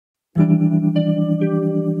My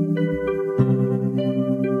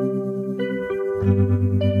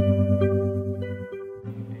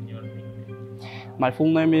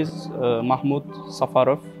full name is Mahmud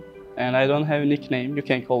Safarov, and I don't have a nickname. You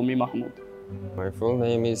can call me Mahmud. My full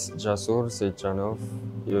name is Jasur Seychanov.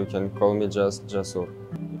 You can call me just Jasur.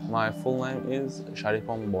 My full name is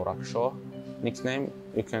Sharipon Boraksho. Nickname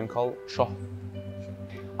you can call Shoh.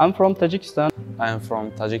 I'm from Tajikistan. I am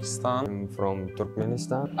from Tajikistan. I'm from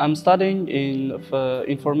Turkmenistan. I'm studying in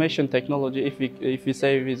information technology. If we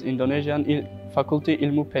say with Indonesian, Fakulti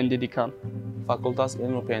Ilmu Pendidikan. Fakultas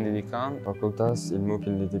Ilmu Pendidikan. Fakultas Ilmu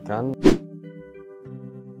Pendidikan.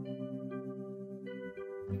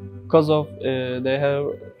 Because of they have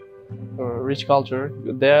rich culture,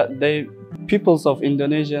 they peoples of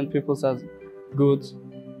Indonesian peoples are good.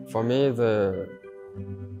 For me, the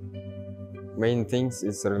main things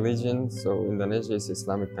is religion. So Indonesia is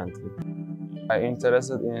Islamic country. I'm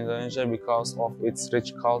interested in Indonesia because of its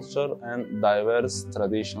rich culture and diverse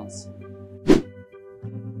traditions.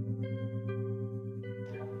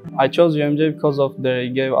 I chose UMJ because of they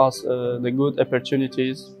gave us the good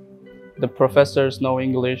opportunities. The professors know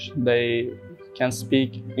English, they can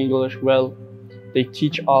speak English well. They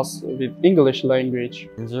teach us with English language.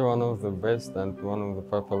 UMJ is one of the best and one of the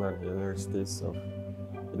popular universities of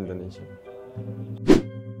Indonesia.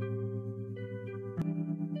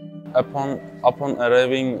 Upon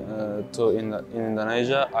arriving in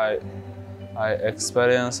Indonesia, I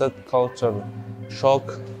experienced culture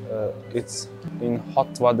shock. It's in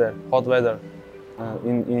hot weather.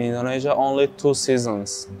 In Indonesia, only two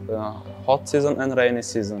seasons: hot season and rainy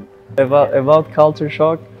season. About culture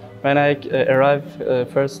shock, when I arrived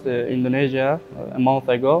first Indonesia a month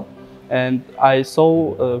ago, and I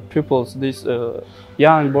saw pupils, these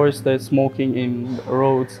young boys, they smoking in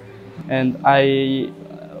roads, and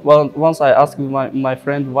once I asked my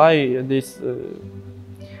friend why these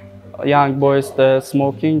young boys they're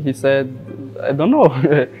smoking, he said, I don't know.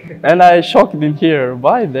 And I shocked in here,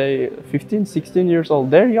 why they 15, 16 years old,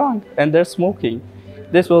 they're young and they're smoking.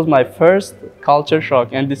 This was my first culture shock,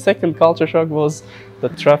 and the second culture shock was the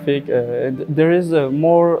traffic. There is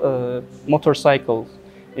more motorcycles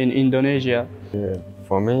in Indonesia. Yeah,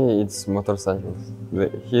 for me, it's motorcycles.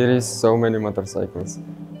 Here is so many motorcycles.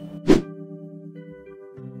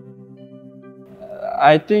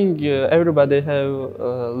 I think everybody have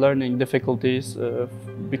learning difficulties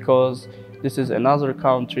because this is another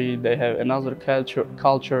country. They have another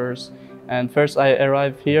cultures. And first I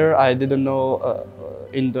arrived here, I didn't know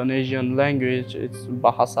Indonesian language. It's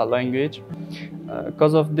Bahasa language.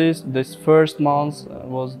 Because of this first month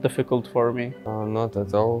was difficult for me. Not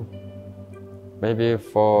at all. Maybe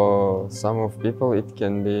for some of people it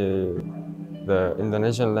can be the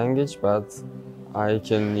Indonesian language, but I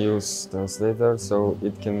can use translator, so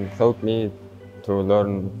it can help me to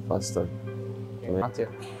learn faster.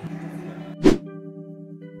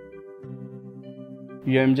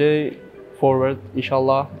 UMJ forward,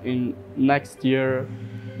 inshallah, in next year,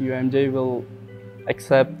 UMJ will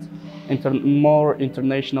accept more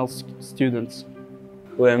international students.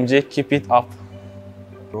 UMJ, keep it up.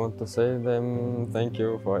 I want to say them thank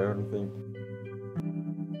you for everything.